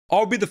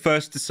I'll be the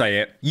first to say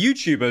it.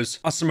 YouTubers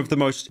are some of the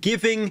most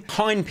giving,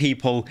 kind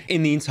people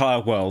in the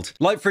entire world.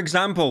 Like, for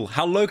example,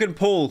 how Logan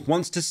Paul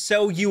wants to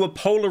sell you a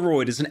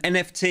Polaroid as an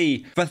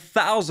NFT for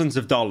thousands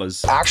of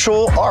dollars.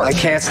 Actual art. I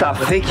can't stop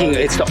thinking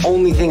it's the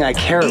only thing I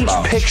care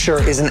about. Each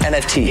picture is an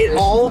NFT. It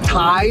all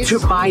ties to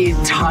my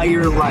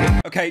entire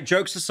life. Okay,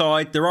 jokes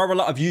aside, there are a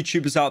lot of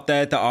YouTubers out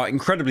there that are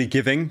incredibly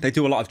giving. They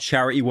do a lot of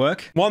charity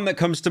work. One that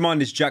comes to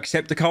mind is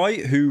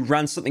Jacksepticeye, who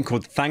ran something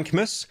called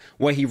Thankmas,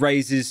 where he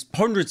raises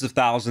hundreds of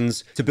thousands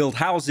to build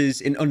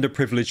houses in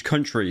underprivileged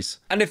countries.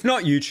 And if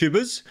not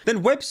YouTubers,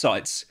 then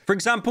websites. For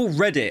example,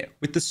 Reddit,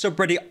 with the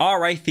subreddit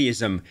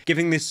r-atheism,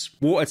 giving this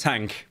water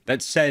tank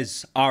that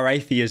says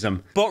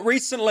r-atheism. But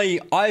recently,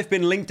 I've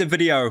been linked a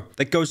video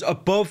that goes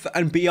above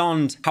and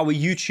beyond how a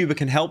YouTuber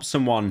can help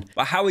someone,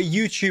 but how a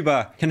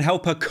YouTuber can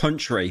help a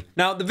country.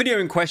 Now, the video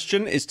in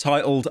question is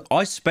titled,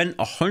 I spent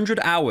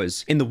 100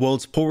 hours in the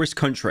world's poorest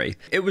country.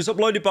 It was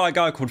uploaded by a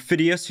guy called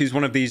Phidias, who's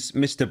one of these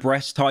Mr.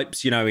 Breast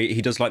types. You know,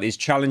 he does like these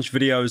challenge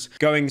videos,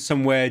 going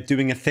somewhere,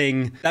 doing a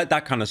thing,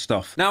 that kind of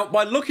stuff. Now,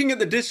 by looking at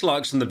the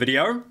dislikes on the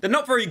video, they're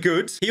not very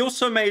good. He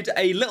also made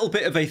a little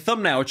bit of a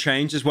thumbnail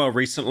change as well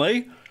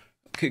recently.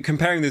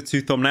 Comparing the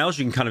two thumbnails,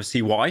 you can kind of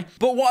see why.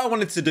 But what I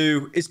wanted to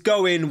do is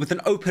go in with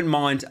an open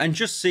mind and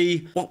just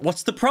see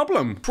what's the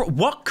problem.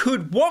 What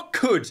could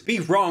be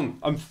wrong?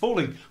 I'm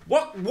falling.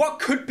 What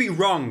could be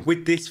wrong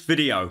with this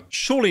video?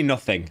 Surely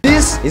nothing.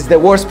 This is the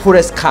world's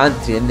poorest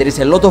country, and there is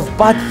a lot of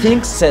bad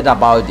things said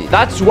about it.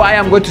 That's why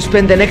I'm going to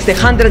spend the next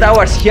 100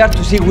 hours here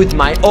to see with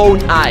my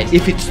own eyes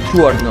if it's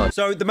true or not.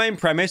 So the main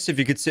premise, if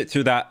you could sit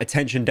through that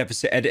attention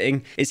deficit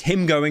editing, is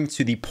him going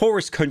to the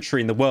poorest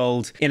country in the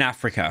world, in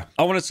Africa.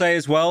 I want to say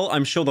as well,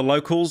 I'm sure the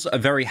locals are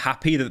very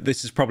happy that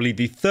this is probably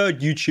the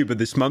third YouTuber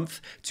this month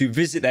to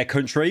visit their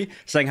country,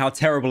 saying how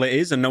terrible it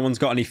is and no one's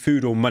got any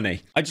food or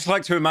money. I just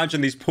like to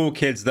imagine these poor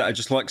kids that are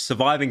just like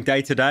surviving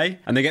day to day,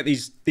 and they get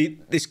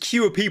this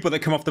queue of people that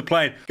come off the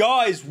plane.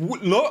 Guys,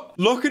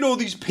 look at all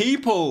these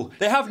people.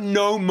 They have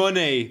no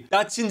money.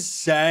 That's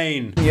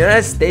insane. In the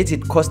United States,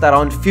 it costs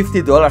around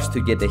 $50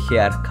 to get a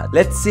haircut.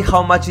 Let's see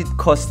how much it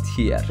costs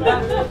here.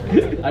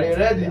 Are you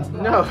ready?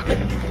 No.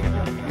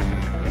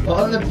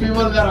 All the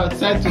people that are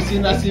outside to see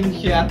Nassim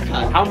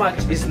haircut. How much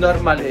is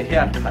normally a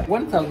haircut?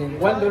 1,000.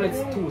 $1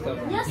 is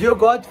 2,000. Yes. You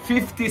got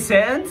 50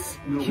 cents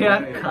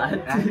haircut.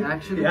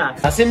 Actually, yeah.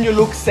 Nassim, you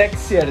look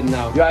sexier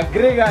now. You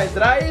agree, guys,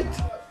 right?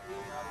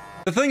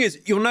 The thing is,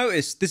 you'll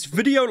notice this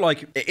video,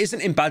 like, it isn't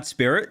in bad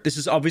spirit. This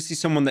is obviously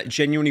someone that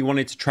genuinely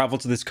wanted to travel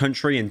to this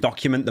country and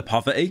document the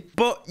poverty.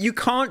 But you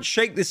can't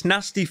shake this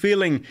nasty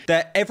feeling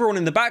that everyone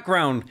in the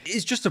background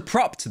is just a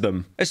prop to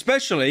them.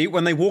 Especially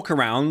when they walk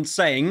around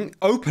saying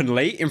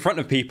openly in front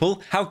of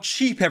people how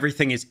cheap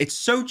everything is. It's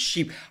so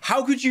cheap.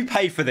 How could you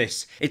pay for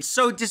this? It's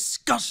so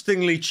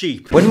disgustingly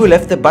cheap. When we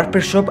left the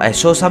barber shop, I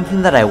saw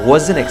something that I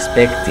wasn't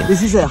expecting.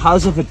 This is a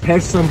house of a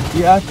person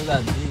here. Look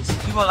at this.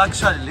 People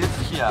actually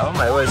live here. Oh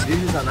my gosh,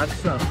 this is an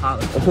actual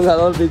house. Look at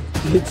all the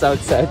kids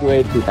outside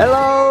waiting.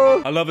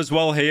 Hello! I love as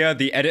well here,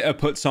 the editor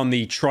puts on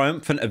the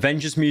triumphant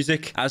Avengers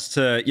music as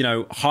to, you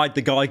know, hide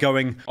the guy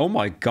going, oh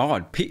my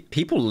god,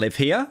 people live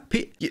here?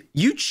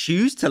 You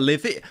choose to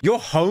live it? You're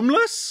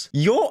homeless?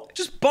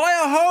 Just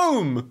buy a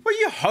home! What are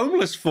you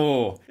homeless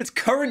for? It's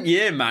current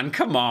year, man,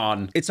 come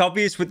on. It's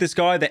obvious with this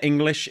guy that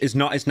English is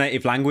not his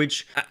native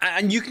language,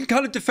 and you can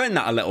kind of defend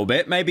that a little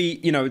bit. Maybe,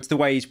 you know, it's the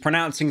way he's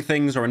pronouncing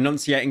things or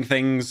enunciating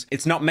things.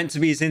 It's not meant to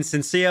be as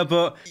insincere,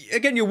 but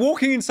again, you're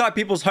walking inside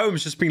people's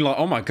homes just being like,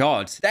 oh my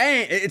god,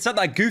 dang, it's like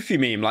that Goofy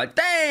meme, like,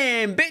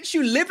 damn, bitch,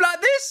 you live like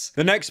this?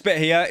 The next bit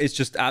here is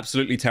just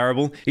absolutely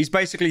terrible. He's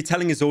basically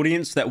telling his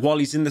audience that while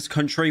he's in this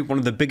country, one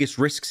of the biggest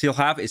risks he'll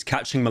have is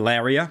catching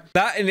malaria.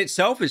 That in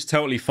itself is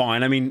totally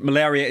fine. I mean,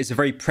 malaria is a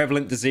very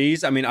prevalent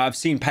disease. I mean, I've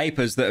seen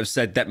papers that have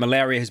said that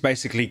malaria has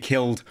basically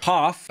killed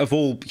half of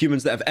all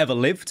humans that have ever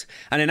lived.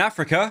 And in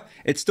Africa,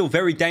 it's still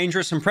very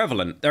dangerous and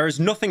prevalent. There is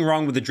nothing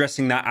wrong with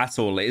addressing that at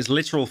all. It is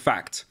literal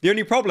fact. The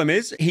only problem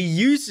is he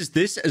uses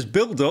this as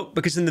build-up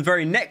because in the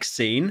very next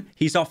scene,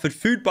 he's offered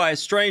food by a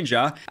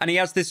stranger and he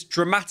has this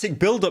dramatic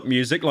build-up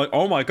music like,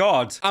 oh my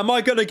god, am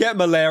I gonna get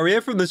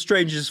malaria from the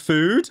stranger's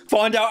food?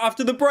 Find out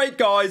after the break,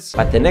 guys.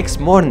 But the next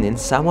morning,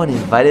 someone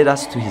invited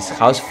us to his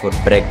house for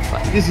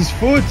breakfast. This is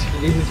food.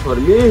 This is for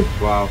me.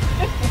 Wow.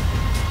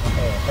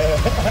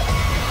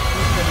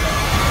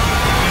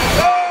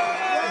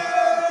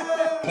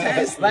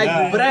 Tastes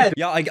like bread.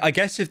 Yeah, I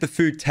guess if the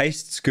food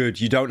tastes good,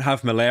 you don't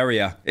have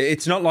malaria.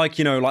 It's not like,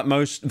 you know, like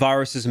most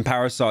viruses and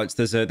parasites,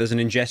 there's an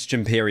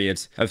ingestion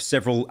period of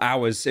several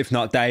hours, if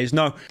not days.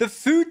 No, the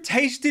food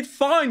tasted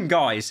fine,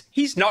 guys.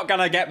 He's not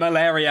gonna get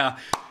malaria.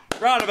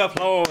 Round of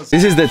applause.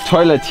 This is the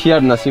toilet here,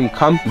 Nassim.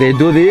 Come. They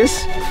do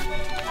this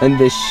and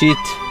they shit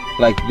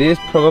like this,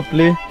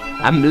 probably.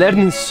 I'm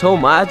learning so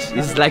much.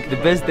 It's like the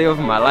best day of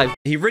my life.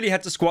 He really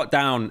had to squat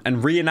down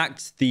and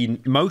reenact the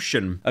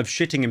motion of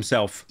shitting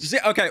himself. See,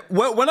 okay,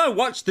 when I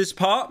watched this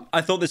part,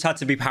 I thought this had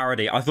to be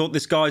parody. I thought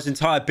this guy's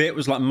entire bit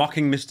was like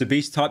mocking Mr.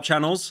 Beast type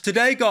channels.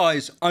 Today,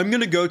 guys, I'm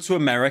gonna go to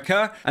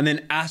America and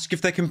then ask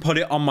if they can put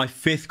it on my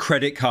 5th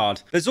credit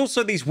card. There's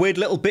also these weird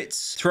little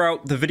bits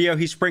throughout the video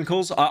he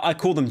sprinkles. I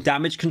call them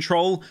damage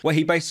control, where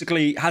he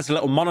basically has a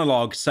little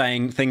monologue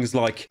saying things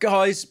like,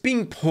 guys,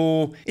 being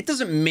poor, it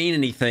doesn't mean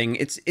anything.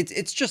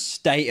 It's just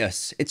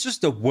status. It's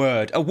just a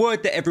word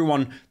that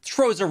everyone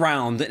throws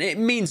around and it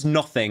means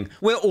nothing.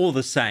 We're all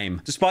the same.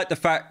 Despite the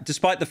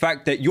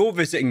fact that you're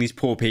visiting these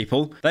poor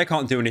people, they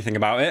can't do anything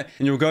about it,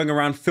 and you're going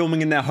around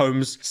filming in their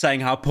homes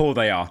saying how poor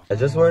they are. I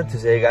just wanted to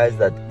say, guys,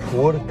 that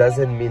poor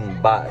doesn't mean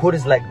bad. Poor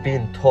is like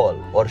being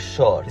tall or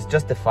short. It's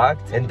just a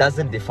fact and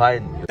doesn't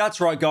define you.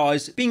 That's right,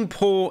 guys. Being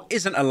poor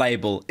isn't a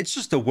label. It's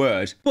just a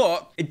word.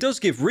 But it does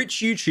give rich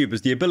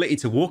YouTubers the ability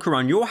to walk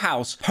around your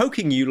house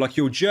poking you like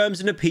you're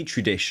germs in a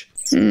petri dish.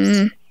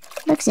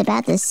 Looks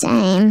about the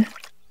same.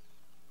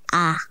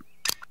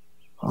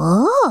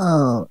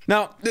 Oh.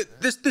 Now,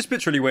 this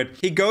bit's really weird.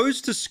 He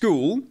goes to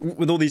school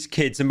with all these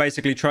kids and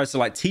basically tries to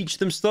like teach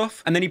them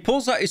stuff. And then he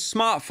pulls out his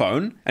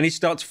smartphone and he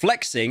starts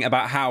flexing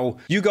about how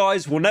you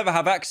guys will never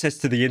have access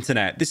to the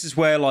internet. This is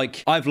where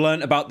like I've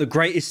learned about the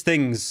greatest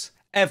things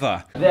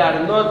ever. They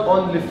are not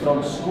only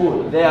from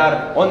school. They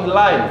are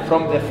online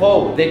from the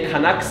phone. They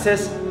can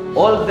access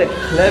all the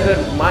clever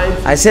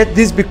minds. I said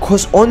this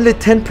because only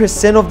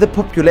 10% of the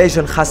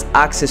population has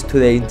access to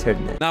the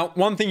internet. Now,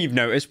 one thing you've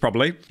noticed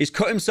probably, he's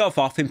cut himself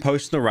off in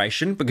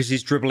post-narration because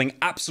he's dribbling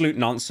absolute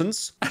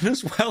nonsense. And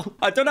as well,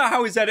 I don't know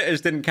how his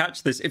editors didn't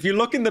catch this. If you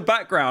look in the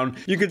background,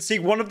 you can see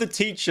one of the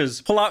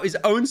teachers pull out his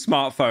own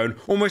smartphone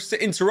almost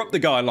to interrupt the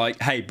guy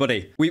like, hey,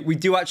 buddy, we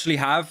do actually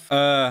have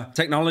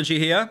technology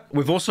here.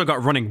 We've also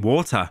got running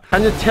water.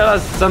 Can you tell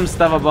us some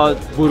stuff about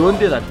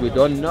Burundi that we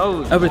don't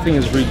know? Everything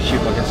is really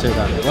cheap, I can say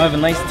that. We have a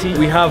nice tea,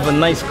 we have a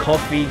nice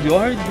coffee. You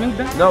already drink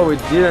that? No, we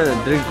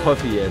didn't drink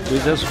coffee yet. We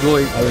just go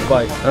in, I will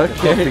buy.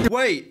 Okay.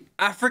 Wait.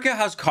 Africa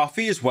has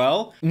coffee as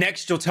well?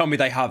 Next, you'll tell me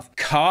they have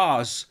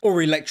cars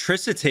or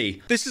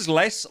electricity. This is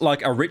less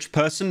like a rich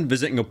person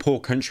visiting a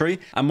poor country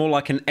and more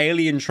like an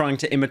alien trying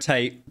to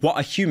imitate what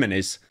a human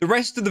is. The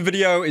rest of the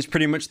video is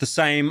pretty much the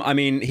same. I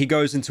mean, he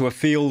goes into a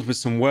field with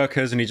some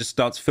workers and he just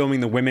starts filming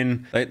the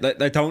women.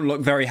 They don't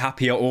look very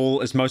happy at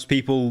all, as most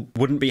people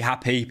wouldn't be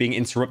happy being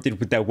interrupted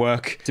with their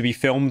work to be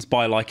filmed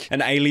by like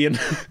an alien.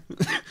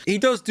 He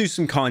does do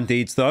some kind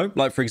deeds though.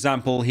 Like for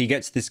example, he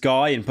gets this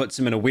guy and puts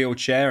him in a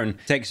wheelchair and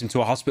takes him to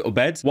a hospital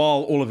bed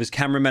while all of his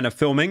cameramen are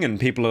filming and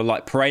people are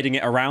like parading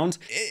it around.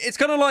 It's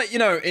kind of like, you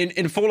know,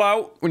 in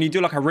Fallout when you do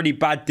like a really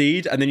bad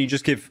deed and then you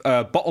just give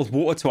bottled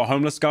water to a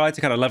homeless guy to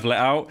kind of level it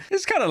out.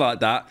 It's kind of like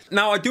that.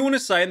 Now, I do want to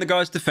say in the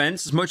guy's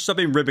defense, as much as I've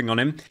been ribbing on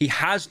him, he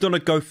has done a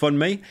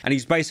GoFundMe and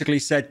he's basically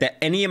said that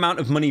any amount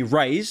of money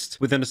raised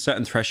within a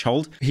certain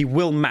threshold, he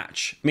will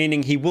match,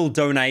 meaning he will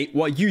donate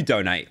what you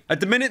donate. At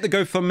the minute, the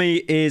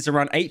GoFundMe is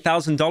around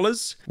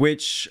 $8,000,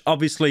 which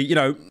obviously, you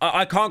know,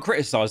 I can't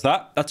criticize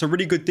that. That's a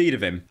really good deed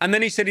of him. And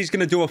then he said he's going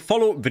to do a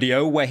follow-up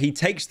video where he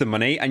takes the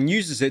money and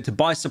uses it to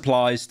buy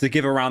supplies to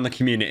give around the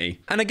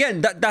community. And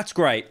again, that's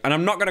great. And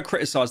I'm not going to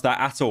criticize that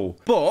at all.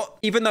 But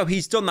even though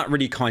he's done that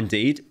really kind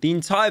deed, the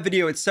entire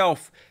video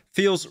itself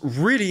feels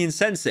really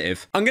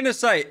insensitive. I'm gonna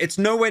say it's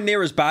nowhere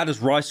near as bad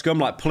as Rice Gum,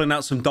 like pulling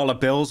out some dollar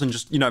bills and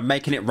just, you know,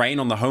 making it rain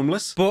on the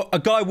homeless. But a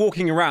guy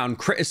walking around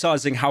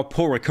criticizing how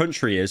poor a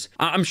country is,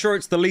 I'm sure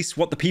it's the least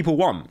what the people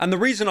want. And the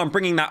reason I'm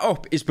bringing that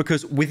up is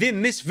because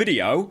within this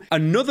video,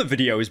 another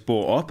video is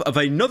brought up of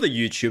another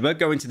YouTuber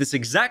going to this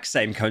exact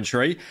same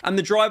country and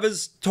the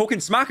driver's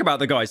talking smack about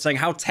the guy, saying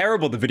how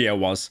terrible the video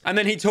was. And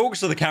then he talks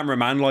to the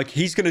cameraman like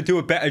he's gonna do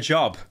a better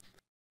job.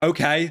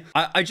 Okay,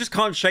 I just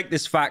can't shake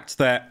this fact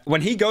that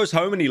when he goes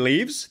home and he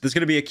leaves, there's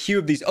going to be a queue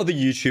of these other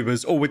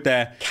YouTubers all with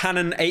their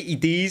Canon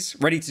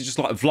 80Ds ready to just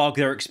like vlog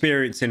their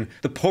experience in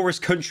the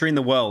poorest country in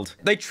the world.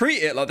 They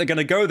treat it like they're going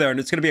to go there and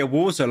it's going to be a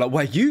war zone. Like,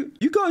 wait, you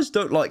guys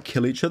don't like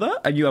kill each other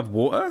and you have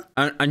water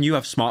and you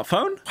have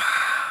smartphone? Wow.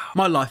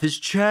 My life has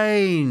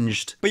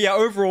changed. But yeah,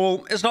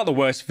 overall, it's not the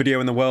worst video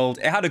in the world.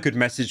 It had a good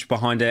message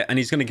behind it, and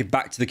he's going to give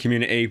back to the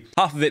community.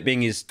 Half of it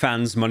being his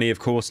fans' money, of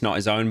course, not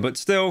his own, but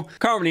still,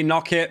 can't really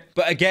knock it.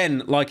 But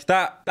again, like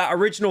that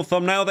original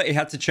thumbnail that he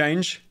had to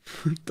change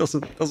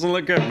doesn't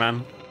look good,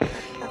 man.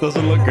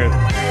 Doesn't look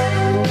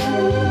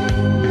good.